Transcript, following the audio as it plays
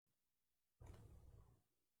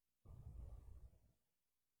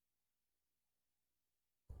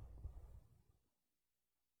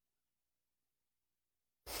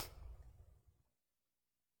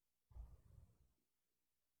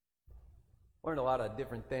Learned a lot of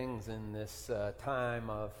different things in this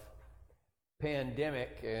time of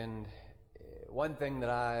pandemic, and one thing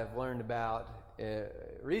that I've learned about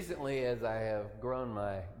recently as I have grown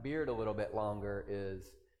my beard a little bit longer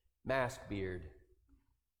is mask beard.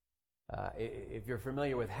 If you're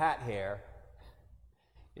familiar with hat hair,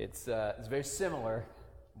 it's very similar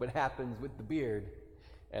what happens with the beard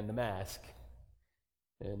and the mask,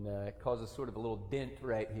 and it causes sort of a little dent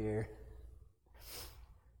right here.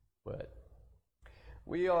 But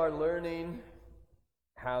we are learning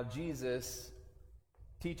how Jesus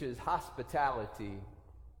teaches hospitality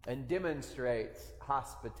and demonstrates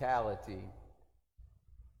hospitality.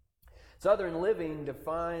 Southern Living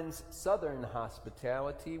defines Southern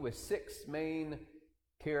hospitality with 6 main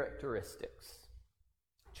characteristics: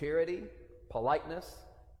 charity, politeness,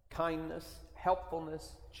 kindness,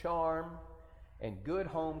 helpfulness, charm, and good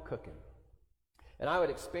home cooking. And I would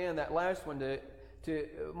expand that last one to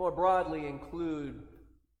more broadly include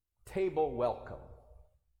table welcome,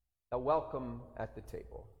 a welcome at the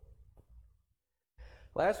table.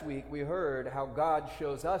 Last week we heard how God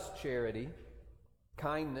shows us charity,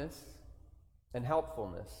 kindness, and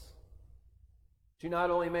helpfulness. She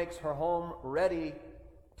not only makes her home ready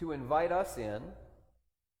to invite us in,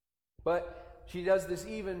 but she does this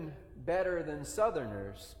even better than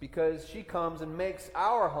Southerners, because she comes and makes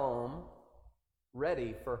our home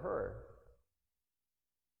ready for her.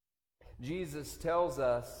 Jesus tells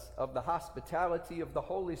us of the hospitality of the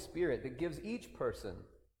Holy Spirit that gives each person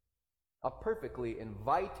a perfectly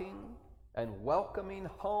inviting and welcoming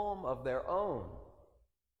home of their own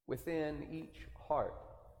within each heart.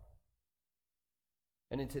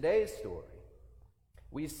 And in today's story,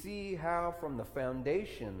 we see how from the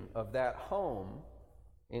foundation of that home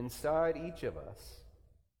inside each of us,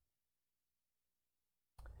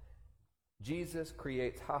 Jesus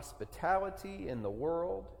creates hospitality in the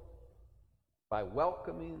world by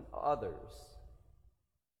welcoming others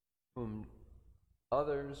whom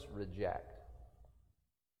others reject.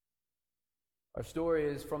 Our story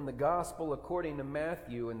is from the Gospel according to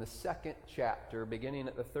Matthew in the 2nd chapter, beginning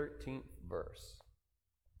at the 13th verse.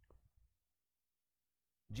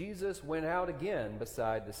 Jesus went out again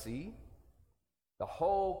beside the sea. The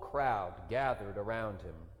whole crowd gathered around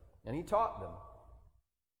him, and he taught them.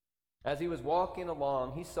 As he was walking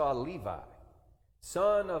along, he saw Levi,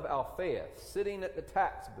 son of Alphaeus, sitting at the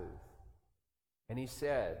tax booth. And he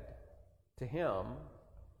said to him,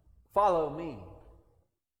 "Follow me."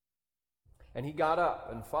 And he got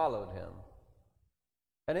up and followed him.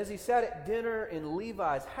 And as he sat at dinner in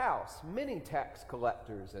Levi's house, many tax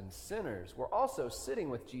collectors and sinners were also sitting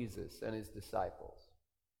with Jesus and his disciples,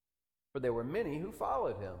 for there were many who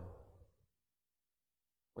followed him.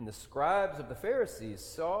 When the scribes of the Pharisees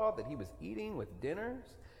saw that he was eating with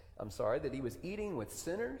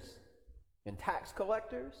sinners and tax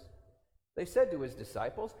collectors, they said to his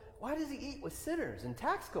disciples, "Why does he eat with sinners and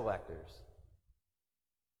tax collectors?"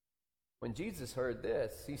 When Jesus heard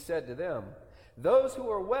this, he said to them, "Those who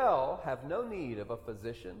are well have no need of a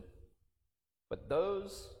physician, but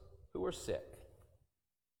those who are sick.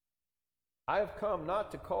 I have come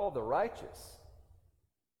not to call the righteous,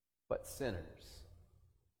 but sinners."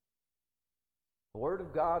 The word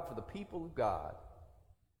of God for the people of God.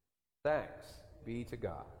 Thanks be to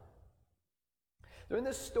God. In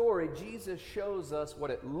this story, Jesus shows us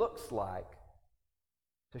what it looks like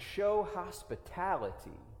to show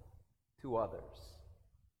hospitality to others.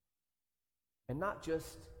 And not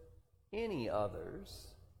just any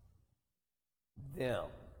others,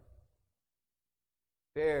 them.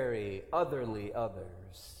 Very otherly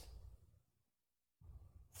others,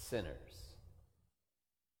 sinners.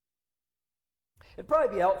 It'd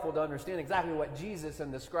probably be helpful to understand exactly what Jesus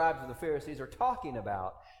and the scribes of the Pharisees are talking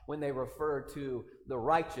about when they refer to the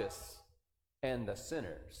righteous and the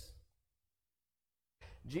sinners.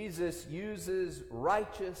 Jesus uses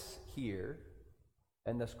righteous here,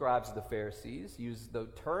 and the scribes of the Pharisees use the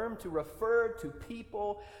term to refer to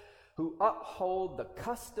people who uphold the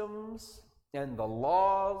customs and the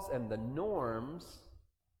laws and the norms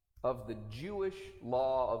of the Jewish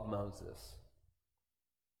law of Moses.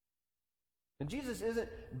 And Jesus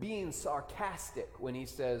isn't being sarcastic when he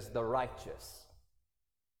says the righteous.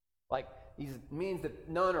 Like, he means that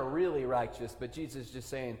none are really righteous, but Jesus is just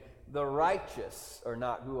saying, the righteous are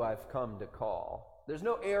not who I've come to call. There's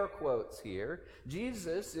no air quotes here.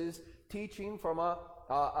 Jesus is teaching from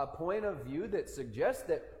a point of view that suggests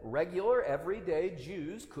that regular, everyday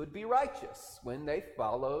Jews could be righteous when they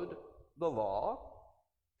followed the law,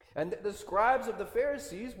 and that the scribes of the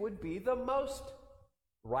Pharisees would be the most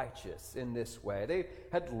righteous in this way. They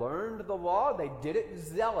had learned the law, they did it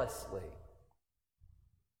zealously.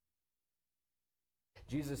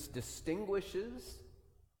 Jesus distinguishes,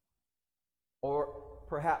 or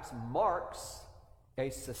perhaps marks, a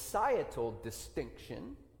societal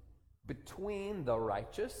distinction between the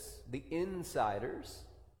righteous, the insiders,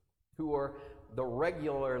 who are the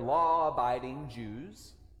regular law-abiding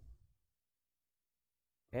Jews,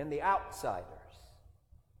 and the outsiders,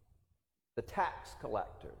 the tax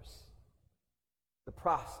collectors, the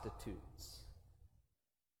prostitutes,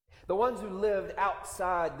 the ones who lived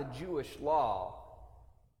outside the Jewish law.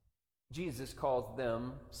 Jesus calls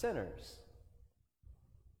them sinners.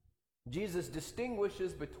 Jesus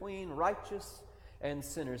distinguishes between righteous and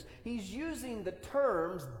sinners. He's using the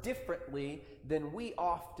terms differently than we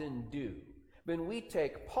often do. When we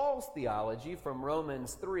take Paul's theology from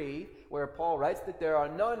Romans 3, where Paul writes that there are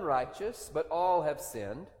none righteous, but all have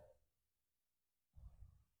sinned.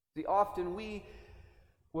 See, often we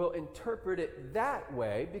will interpret it that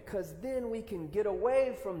way because then we can get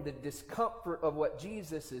away from the discomfort of what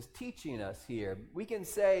Jesus is teaching us here. We can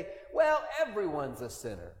say, well, everyone's a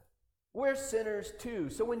sinner. We're sinners too.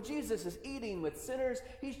 So when Jesus is eating with sinners,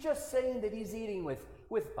 he's just saying that he's eating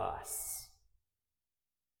with us.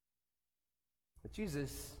 But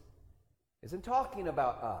Jesus isn't talking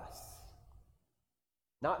about us.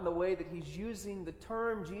 Not in the way that he's using the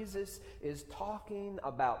term. Jesus is talking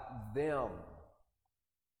about them.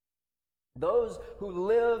 Those who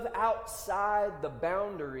live outside the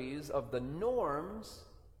boundaries of the norms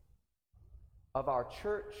of our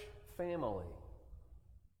church family.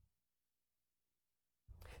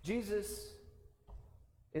 Jesus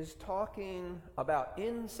is talking about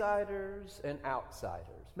insiders and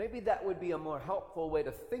outsiders. Maybe that would be a more helpful way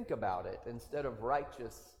to think about it instead of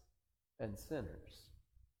righteous and sinners.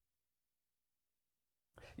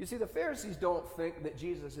 You see, the Pharisees don't think that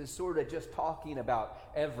Jesus is sort of just talking about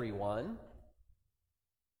everyone.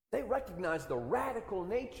 They recognize the radical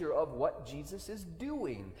nature of what Jesus is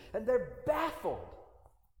doing, and they're baffled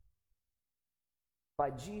by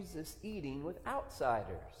Jesus eating with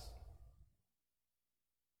outsiders.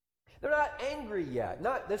 They're not angry yet,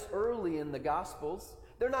 not this early in the Gospels.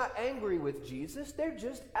 They're not angry with Jesus. They're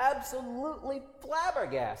just absolutely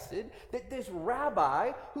flabbergasted that this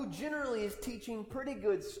rabbi, who generally is teaching pretty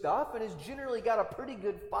good stuff and has generally got a pretty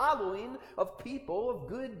good following of people, of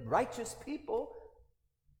good, righteous people,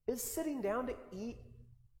 is sitting down to eat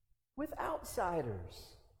with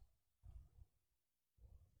outsiders.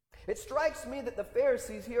 It strikes me that the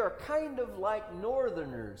Pharisees here are kind of like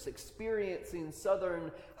northerners experiencing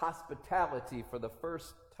southern hospitality for the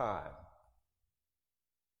first time.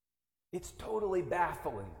 It's totally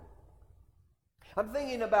baffling. I'm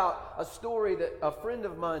thinking about a story that a friend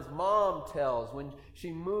of mine's mom tells when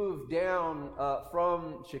she moved down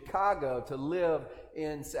from Chicago to live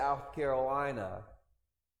in South Carolina.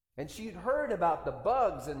 And she'd heard about the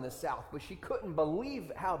bugs in the South, but she couldn't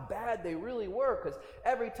believe how bad they really were, because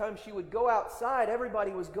every time she would go outside,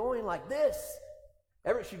 everybody was going like this.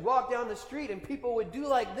 She'd walk down the street and people would do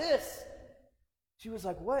like this. She was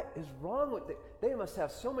like, what is wrong with it? They must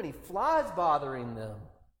have so many flies bothering them.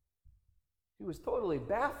 She was totally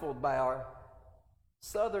baffled by our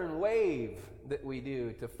southern wave that we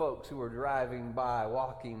do to folks who are driving by,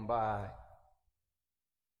 walking by.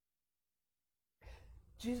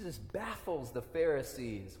 Jesus baffles the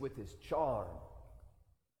Pharisees with his charm.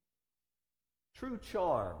 True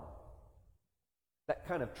charm, that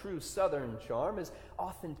kind of true southern charm, is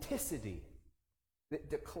authenticity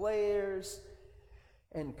that declares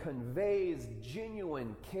and conveys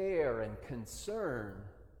genuine care and concern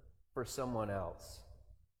for someone else.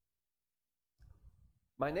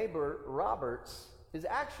 My neighbor Roberts is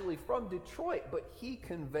actually from Detroit, but he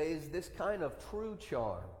conveys this kind of true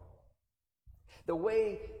charm. The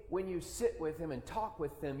way when you sit with him and talk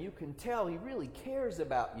with him, you can tell he really cares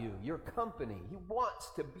about you, your company. He wants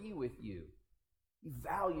to be with you. He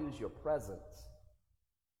values your presence.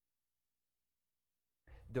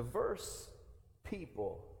 Diverse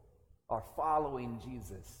people are following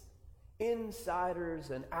Jesus, insiders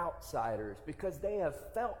and outsiders, because they have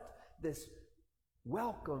felt this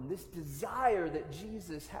welcome, this desire that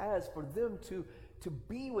Jesus has for them to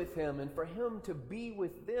be with him and for him to be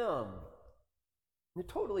with them. It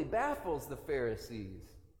totally baffles the Pharisees.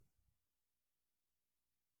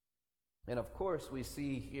 And of course, we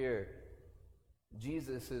see here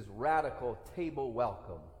Jesus' radical table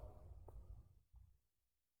welcome.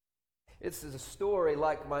 It's a story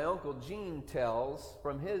like my Uncle Gene tells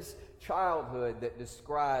from his childhood that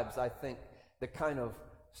describes, I think, the kind of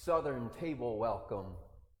southern table welcome.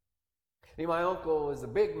 My uncle is a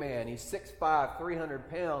big man. He's 6'5", 300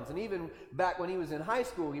 pounds. And even back when he was in high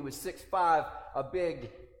school, he was 6'5", a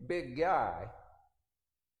big guy.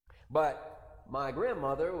 But my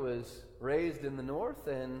grandmother was raised in the north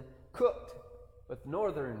and cooked with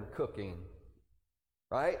northern cooking,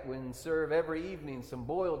 right? We'd serve every evening some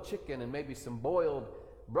boiled chicken and maybe some boiled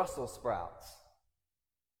Brussels sprouts.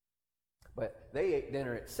 But they ate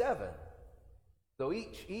dinner at 7. So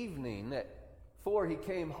each evening before he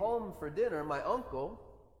came home for dinner, my uncle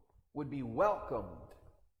would be welcomed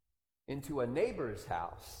into a neighbor's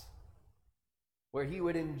house where he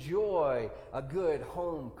would enjoy a good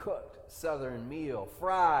home-cooked southern meal,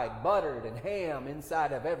 fried, buttered, and ham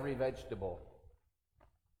inside of every vegetable.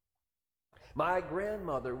 My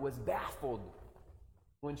grandmother was baffled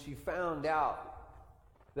when she found out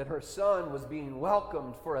that her son was being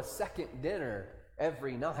welcomed for a second dinner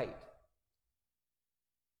every night.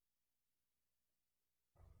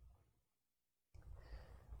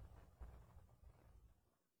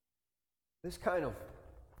 This kind of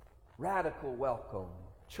radical welcome,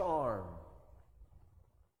 charm,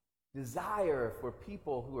 desire for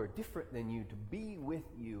people who are different than you to be with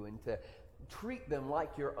you and to treat them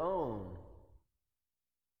like your own.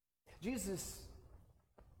 Jesus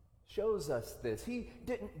shows us this. He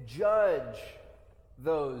didn't judge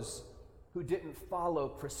those who didn't follow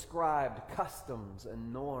prescribed customs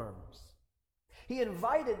and norms. He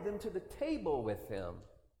invited them to the table with him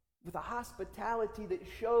with a hospitality that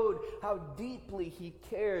showed how deeply he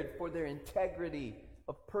cared for their integrity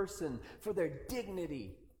of person, for their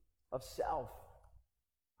dignity of self.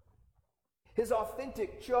 His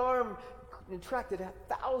authentic charm attracted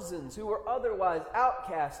thousands who were otherwise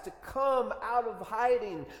outcasts to come out of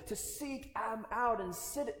hiding, to seek him out and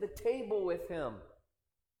sit at the table with him.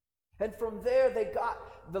 And from there they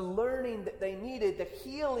got the learning that they needed, the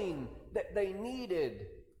healing that they needed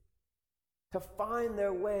to find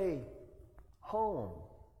their way home.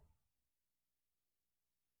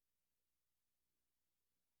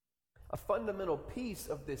 A fundamental piece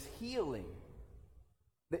of this healing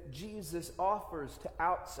that Jesus offers to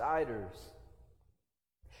outsiders.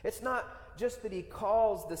 It's not just that he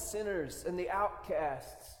calls the sinners and the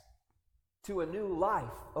outcasts to a new life,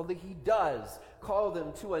 although he does call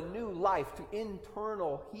them to a new life, to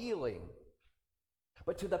internal healing.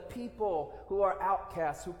 But to the people who are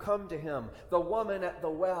outcasts, who come to him, the woman at the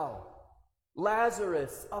well,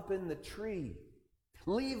 Lazarus up in the tree,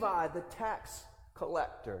 Levi the tax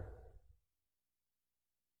collector,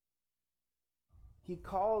 he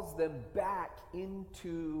calls them back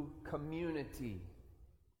into community,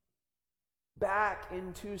 back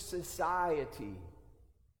into society.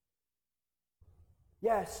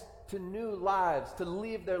 Yes, to new lives, to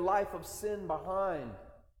leave their life of sin behind,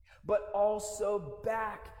 but also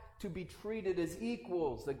back to be treated as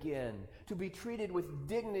equals again, to be treated with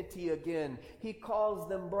dignity again. He calls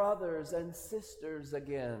them brothers and sisters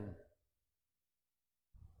again.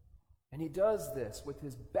 And he does this with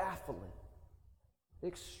his baffling,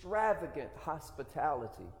 extravagant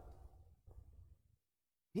hospitality.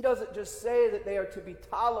 He doesn't just say that they are to be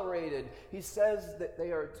tolerated. He says that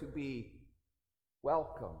they are to be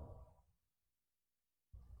welcome.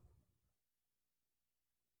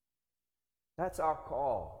 That's our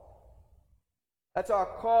call. That's our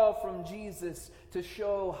call from Jesus to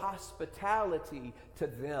show hospitality to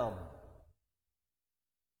them,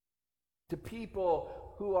 to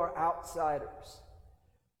people who are outsiders,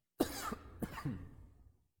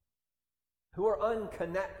 who are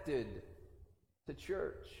unconnected to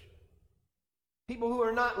church, people who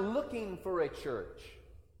are not looking for a church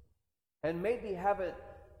and maybe haven't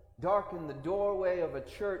darkened the doorway of a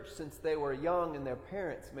church since they were young and their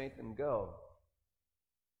parents made them go.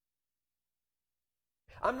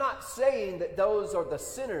 I'm not saying that those are the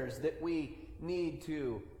sinners that we need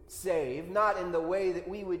to save, not in the way that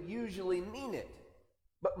we would usually mean it,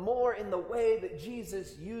 but more in the way that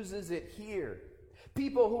Jesus uses it here.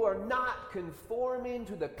 People who are not conforming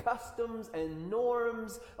to the customs and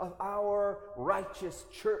norms of our righteous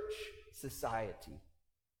church society.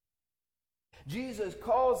 Jesus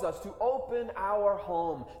calls us to open our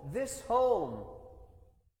home, this home,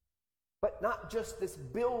 but not just this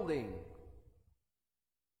building,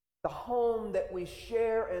 the home that we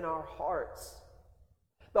share in our hearts,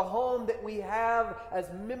 the home that we have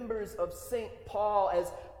as members of St. Paul,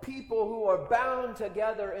 as people who are bound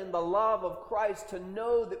together in the love of Christ, to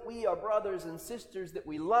know that we are brothers and sisters, that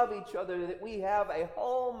we love each other, that we have a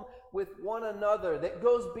home with one another that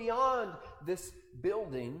goes beyond this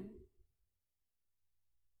building,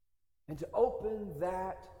 and to open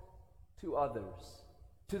that to others,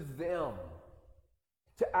 to them,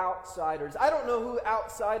 to outsiders. I don't know who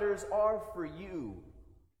outsiders are for you.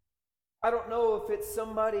 I don't know if it's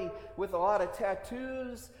somebody with a lot of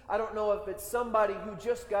tattoos. I don't know if it's somebody who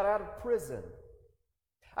just got out of prison.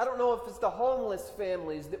 I don't know if it's the homeless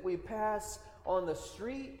families that we pass on the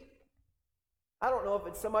street. I don't know if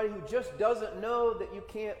it's somebody who just doesn't know that you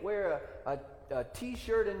can't wear a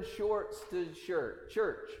t-shirt and shorts to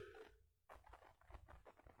church.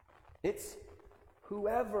 It's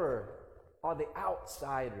whoever are the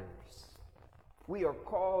outsiders. We are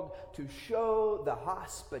called to show the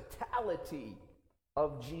hospitality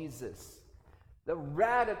of Jesus, the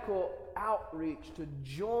radical outreach to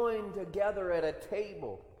join together at a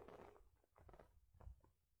table,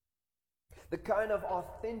 the kind of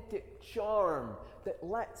authentic charm that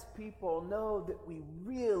lets people know that we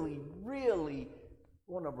really, really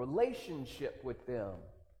want a relationship with them.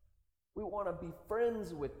 We want to be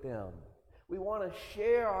friends with them. We want to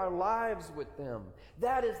share our lives with them.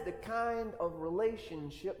 That is the kind of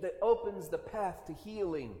relationship that opens the path to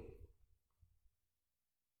healing.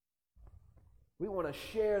 We want to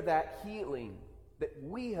share that healing that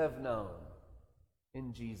we have known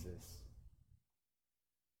in Jesus.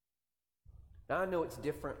 Now, I know it's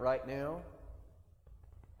different right now,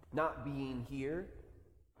 not being here,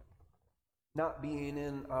 not being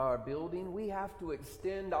in our building. We have to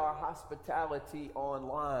extend our hospitality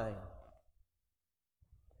online.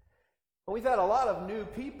 We've had a lot of new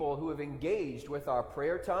people who have engaged with our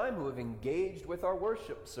prayer time, who have engaged with our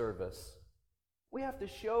worship service. We have to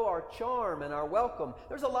show our charm and our welcome.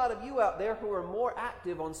 There's a lot of you out there who are more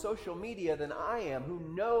active on social media than I am,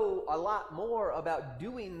 who know a lot more about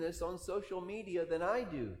doing this on social media than I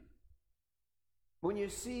do. When you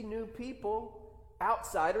see new people,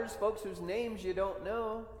 outsiders, folks whose names you don't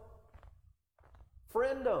know,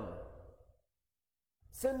 friend them.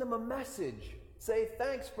 Send them a message. Say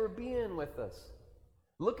thanks for being with us.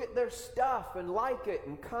 Look at their stuff and like it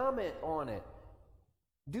and comment on it.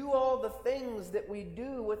 Do all the things that we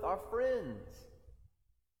do with our friends.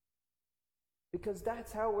 Because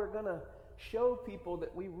that's how we're going to show people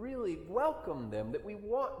that we really welcome them, that we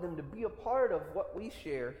want them to be a part of what we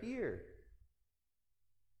share here.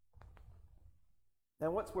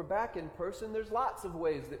 Now, once we're back in person, there's lots of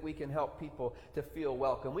ways that we can help people to feel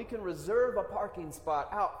welcome. We can reserve a parking spot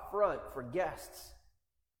out front for guests.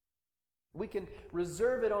 We can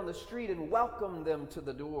reserve it on the street and welcome them to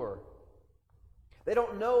the door. They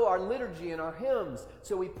don't know our liturgy and our hymns,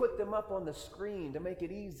 so we put them up on the screen to make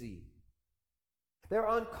it easy. They're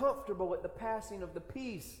uncomfortable at the passing of the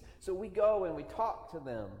peace, so we go and we talk to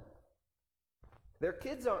them. Their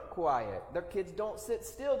kids aren't quiet. Their kids don't sit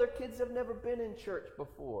still. Their kids have never been in church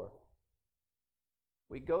before.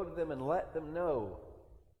 We go to them and let them know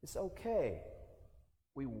it's okay.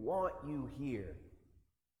 We want you here.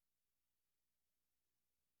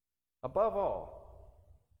 Above all,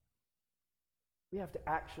 we have to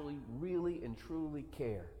actually really and truly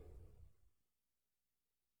care.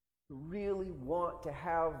 Really want to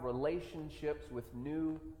have relationships with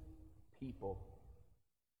new people,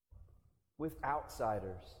 with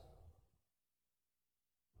outsiders.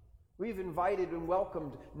 We've invited and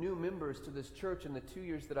welcomed new members to this church in the 2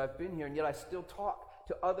 years that I've been here, and yet I still talk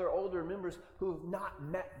to other older members who have not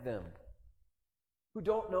met them, who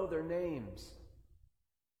don't know their names.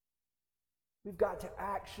 We've got to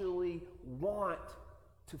actually want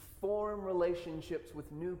to form relationships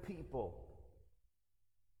with new people,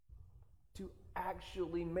 to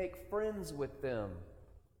actually make friends with them,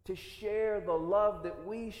 to share the love that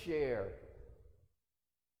we share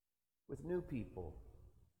with new people.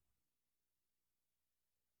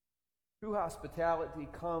 True hospitality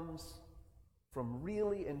comes from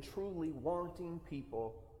really and truly wanting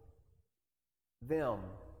people, them,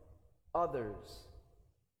 others,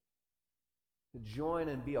 to join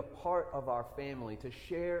and be a part of our family, to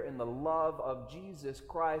share in the love of Jesus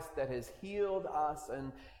Christ that has healed us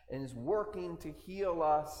and is working to heal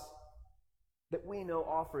us, that we know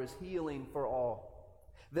offers healing for all,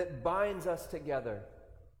 that binds us together,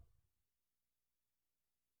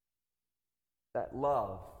 that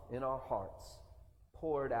love in our hearts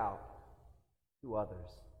poured out to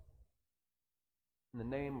others. In the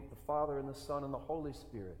name of the Father, and the Son, and the Holy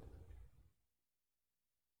Spirit.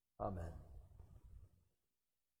 Amen.